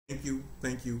Thank you,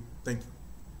 thank you, thank you.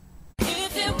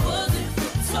 If it wasn't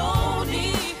for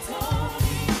Tony,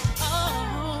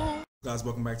 oh. Guys,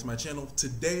 welcome back to my channel.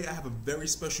 Today I have a very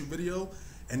special video,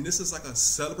 and this is like a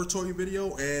celebratory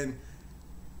video, and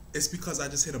it's because I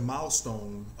just hit a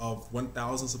milestone of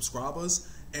 1,000 subscribers,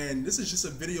 and this is just a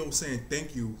video saying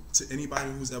thank you to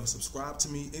anybody who's ever subscribed to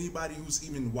me, anybody who's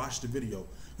even watched the video.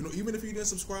 You know, even if you didn't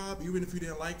subscribe, even if you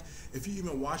didn't like, if you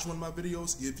even watched one of my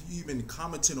videos, if you even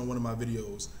commented on one of my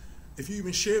videos, if you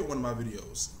even shared one of my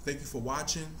videos, thank you for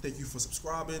watching, thank you for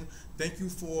subscribing, thank you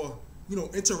for, you know,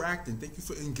 interacting, thank you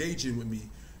for engaging with me,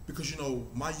 because, you know,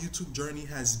 my YouTube journey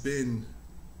has been,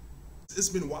 it's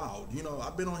been wild. You know,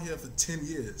 I've been on here for 10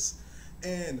 years,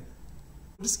 and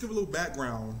just give a little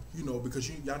background, you know, because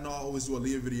y'all know I always do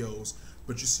Aaliyah videos,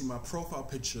 but you see my profile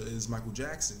picture is Michael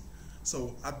Jackson.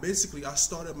 So I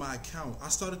started my account, I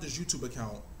started this YouTube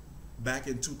account back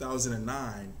in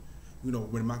 2009, you know,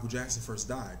 when Michael Jackson first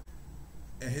died.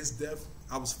 And his death,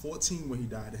 I was 14 when he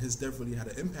died, and his death really had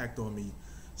an impact on me.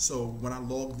 So when I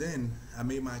logged in, I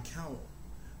made my account.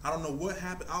 I don't know what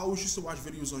happened. I always used to watch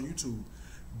videos on YouTube,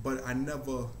 but I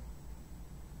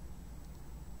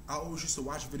always used to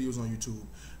watch videos on YouTube,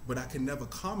 but I could never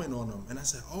comment on them. And I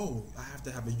said, oh, I have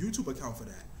to have a YouTube account for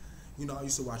that. You know, I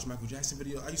used to watch Michael Jackson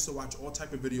videos. I used to watch all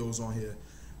type of videos on here,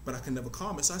 but I could never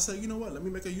comment. So I said, you know what, let me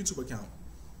make a YouTube account.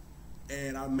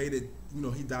 And I made it, you know,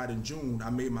 he died in June. I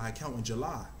made my account in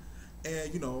July.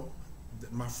 And, you know,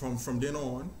 from then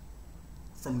on,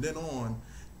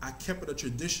 I kept it a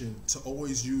tradition to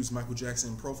always use Michael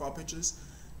Jackson profile pictures.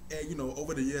 And, you know,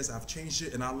 over the years, I've changed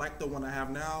it. And I like the one I have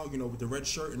now, you know, with the red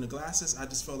shirt and the glasses. I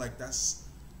just felt like that's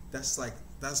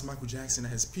Michael Jackson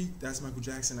at his peak. That's Michael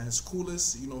Jackson at his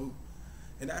coolest, you know.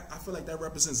 And I feel like that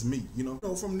represents me, you know.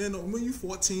 From then on, when you're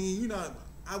 14, you know,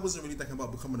 I wasn't really thinking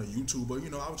about becoming a YouTuber.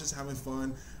 You know, I was just having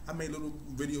fun. I made little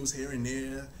videos here and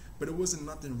there, but it wasn't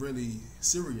nothing really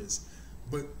serious.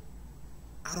 But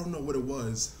I don't know what it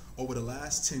was over the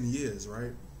last 10 years,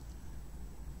 right?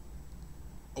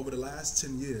 Over the last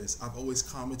 10 years, I've always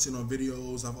commented on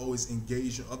videos. I've always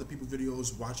engaged in other people's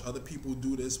videos, watch other people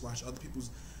do this, watch other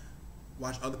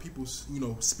people's, you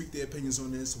know, speak their opinions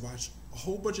on this, watch a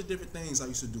whole bunch of different things I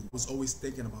used to do. I was always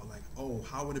thinking about, like, oh,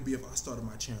 how would it be if I started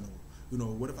my channel? You know,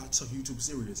 what if I took YouTube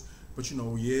serious? But, you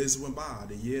know, years went by,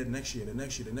 the year, the next year,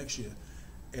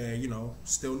 and, you know,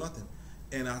 still nothing.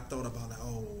 And I thought about, like,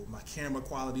 oh, my camera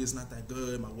quality is not that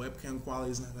good, my webcam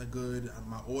quality is not that good,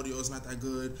 my audio is not that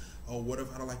good. Oh, what if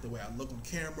I don't like the way I look on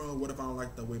camera? What if I don't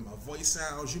like the way my voice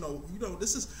sounds? You know,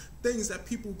 this is things that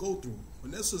people go through.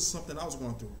 And this is something I was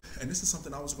going through.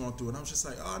 And I was just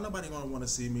like, oh, nobody gonna want to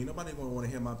see me. Nobody gonna want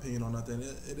to hear my opinion on nothing.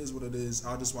 It is what it is.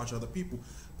 I'll just watch other people.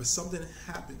 But something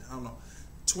happened. I don't know.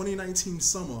 2019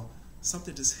 summer,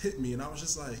 something just hit me, and I was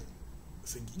just like,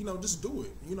 you know, just do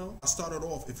it. You know, I started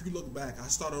off, if you look back, I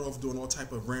started off doing all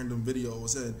type of random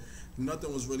videos, and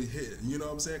nothing was really hitting. You know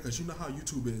what I'm saying? Because you know how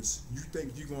YouTube is. You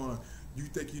think you're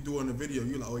doing a video,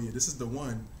 you're like, oh yeah, this is the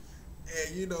one,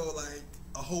 and you know, like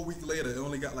a whole week later, it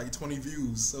only got like 20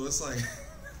 views. So it's like,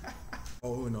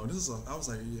 oh no, I was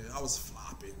like, yeah, I was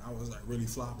flopping. I was like really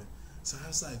flopping. So I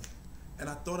was like, and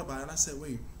I thought about it, and I said,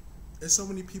 wait, there's so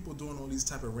many people doing all these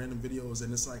type of random videos,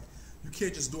 and it's like, you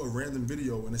can't just do a random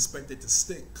video and expect it to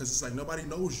stick, because it's like nobody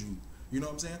knows you. You know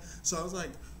what I'm saying? So I was like,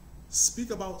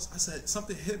 I said,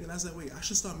 something hit me, and I said, wait, I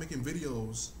should start making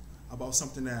videos about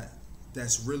something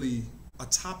that's really a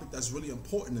topic that's really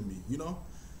important to me, you know?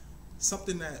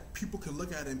 Something that people can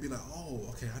look at it and be like, oh,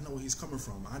 okay, I know where he's coming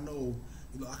from. I know,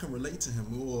 you know, I can relate to him.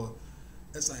 Or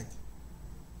it's like,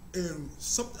 and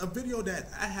a video that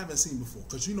I haven't seen before,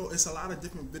 because, you know, it's a lot of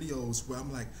different videos where I'm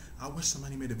like, I wish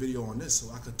somebody made a video on this so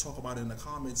I could talk about it in the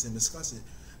comments and discuss it,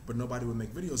 but nobody would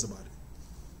make videos about it.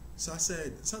 So I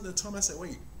said, something told me, I said,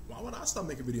 wait, why would I start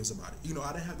making videos about it? You know,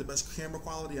 I didn't have the best camera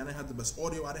quality, I didn't have the best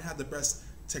audio, I didn't have the best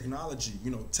technology,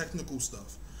 you know, technical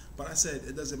stuff. But I said,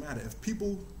 it doesn't matter. If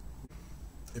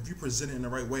you present it in the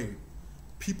right way,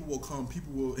 people will come,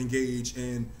 people will engage,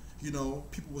 and, you know,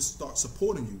 people will start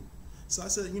supporting you. So I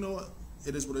said, you know what,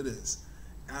 it is what it is.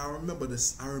 And I remember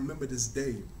this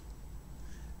day.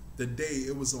 The day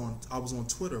I was on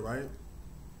Twitter, right?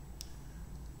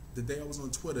 The day I was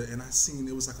on Twitter, and I seen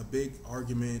it was like a big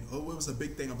argument. Oh, it was a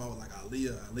big thing about like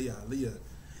Aaliyah.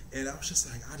 And I was just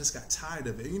like, I just got tired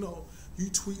of it. You know, you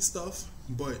tweet stuff,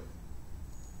 right?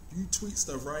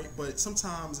 But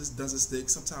sometimes it doesn't stick.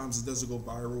 Sometimes it doesn't go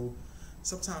viral.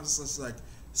 Sometimes it's just like,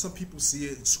 some people see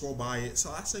it, scroll by it. So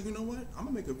I said, you know what? I'm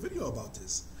gonna make a video about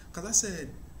this. Cause I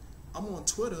said, I'm on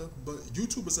Twitter, but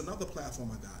YouTube is another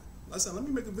platform I got. I said, let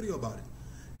me make a video about it.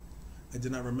 And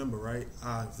then I remember, right?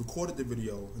 I recorded the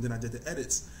video, and then I did the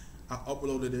edits. I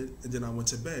uploaded it, and then I went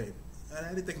to bed. And I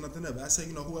didn't think nothing of it. I said,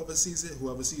 you know, whoever sees it,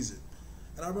 whoever sees it.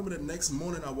 And I remember the next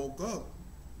morning I woke up,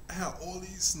 I had all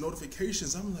these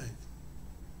notifications. I'm like,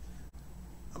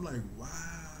 wow.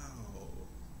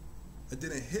 It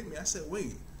didn't hit me. I said,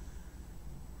 wait,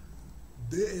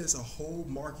 there is a whole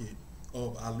market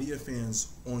of Aaliyah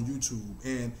fans on YouTube,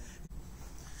 and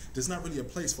there's not really a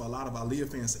place for a lot of Aaliyah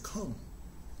fans to come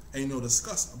and, you know,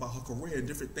 discuss about her career and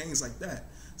different things like that.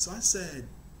 So I said,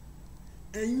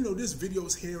 and you know, there's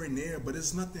videos here and there, but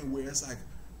it's nothing where it's like,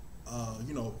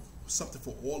 you know, something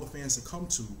for all the fans to come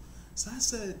to. So I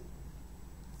said,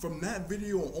 from that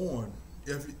video on,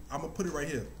 I'm gonna put it right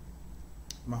here.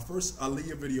 My first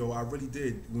Aaliyah video I really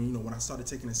did when I started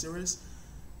taking it serious,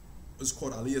 it was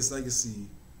called Aaliyah's Legacy,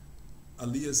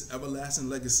 Aaliyah's Everlasting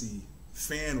Legacy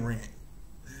Fan Rant.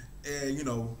 And you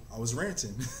know, I was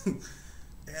ranting.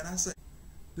 And I said,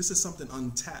 this is something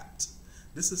untapped.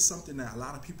 This is something that a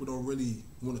lot of people don't really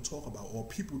want to talk about, or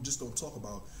people just don't talk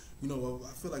about. You know,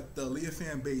 I feel like the Aaliyah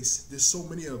fan base, there's so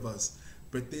many of us,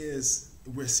 but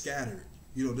we're scattered.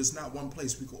 You know, there's not one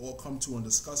place we could all come to and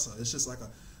discuss her. It's just like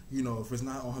you know, if it's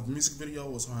not on her music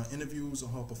video, it's on her interviews,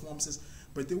 on her performances.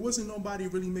 But there wasn't nobody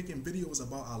really making videos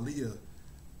about Aaliyah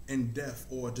in depth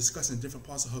or discussing different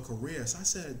parts of her career. So I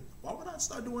said, why would I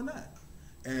start doing that?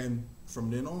 And from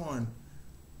then on,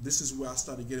 this is where I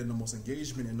started getting the most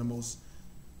engagement and the most,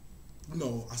 you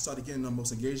know, I started getting the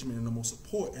most engagement and the most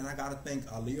support. And I got to thank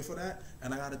Aaliyah for that.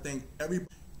 And I got to thank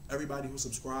everybody who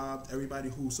subscribed, everybody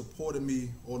who supported me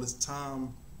all this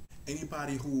time,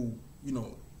 anybody who, you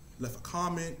know, left a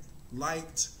comment,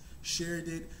 liked, shared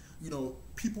it. You know,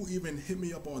 people even hit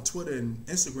me up on Twitter and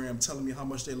Instagram telling me how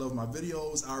much they love my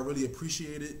videos. I really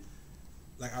appreciate it.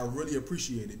 Like, I really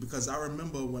appreciate it, because I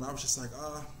remember when I was just like,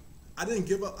 I didn't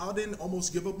give up. I didn't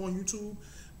almost give up on YouTube,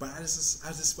 but I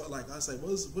just felt like, I was like,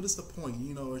 what is the point?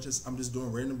 You know, I'm just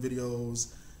doing random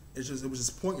videos. It was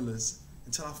just pointless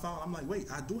until I found, I'm like,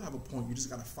 wait, I do have a point. You just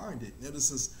gotta find it. And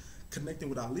this is connecting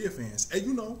with Aaliyah fans. And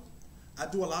you know, I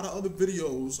do a lot of other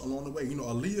videos along the way. You know,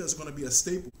 Aaliyah is gonna be a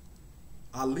staple.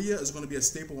 Aaliyah is gonna be a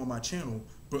staple on my channel,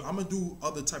 but I'm gonna do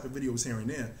other type of videos here and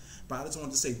there. But I just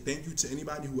wanted to say thank you to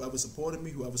anybody who ever supported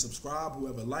me, whoever subscribed,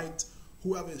 whoever liked,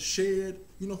 whoever shared,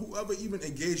 you know, whoever even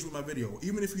engaged with my video.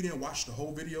 Even if you didn't watch the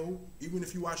whole video, even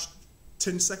if you watched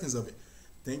 10 seconds of it,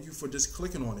 thank you for just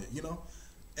clicking on it, you know?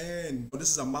 And this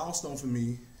is a milestone for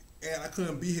me, and I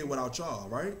couldn't be here without y'all,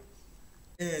 right?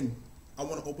 And I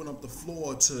want to open up the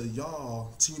floor to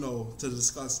y'all to, you know, to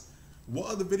discuss what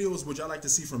other videos would y'all like to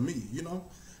see from me, you know?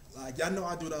 Like, y'all know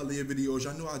I do the Aaliyah videos,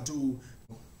 y'all know I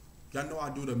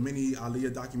do the mini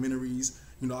Aaliyah documentaries,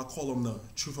 you know, I call them the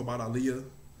Truth About Aaliyah.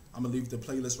 I'm gonna leave the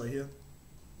playlist right here.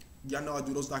 Y'all know I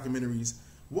do those documentaries.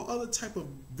 What other type of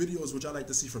videos would y'all like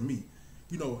to see from me?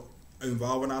 You know,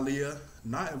 involving Aaliyah,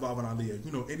 not involving Aaliyah.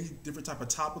 You know, any different type of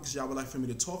topics y'all would like for me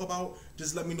to talk about,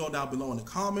 just let me know down below in the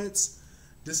comments.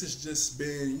 This has just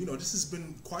been, you know, this has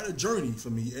been quite a journey for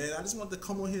me. And I just wanted to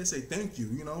come on here and say thank you,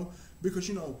 you know, because,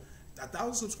 you know,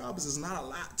 1,000 subscribers is not a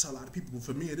lot to a lot of people, but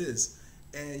for me it is.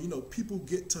 And, you know, people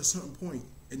get to a certain point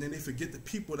and then they forget the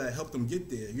people that helped them get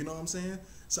there, you know what I'm saying?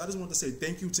 So I just want to say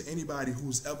thank you to anybody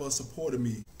who's ever supported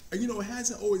me. And, you know, it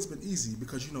hasn't always been easy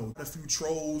because, you know, a few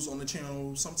trolls on the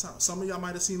channel. Sometimes, some of y'all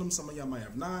might have seen them, some of y'all might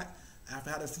have not. I've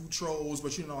had a few trolls,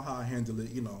 but you know how I handle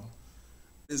it, you know.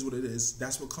 It is what it is.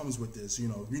 That's what comes with this, you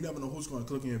know. You never know who's going to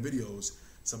click on your videos.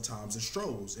 Sometimes it's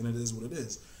trolls, and it is what it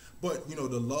is. But, you know,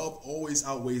 the love always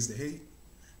outweighs the hate,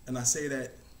 and I say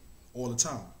that all the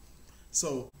time.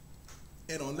 So,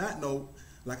 and on that note,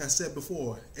 like I said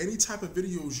before, any type of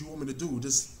videos you want me to do,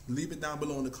 just leave it down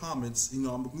below in the comments. You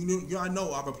know, I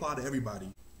know I reply to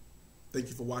everybody. Thank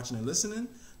you for watching and listening.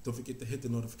 Don't forget to hit the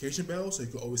notification bell so you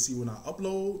can always see when I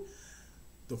upload.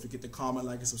 Don't forget to comment,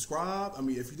 like, and subscribe. I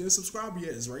mean, if you didn't subscribe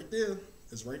yet, it's right there.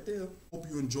 It's right there. Hope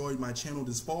you enjoyed my channel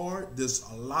this far. There's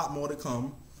a lot more to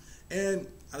come. And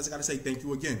I just got to say thank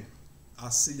you again.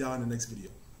 I'll see y'all in the next video.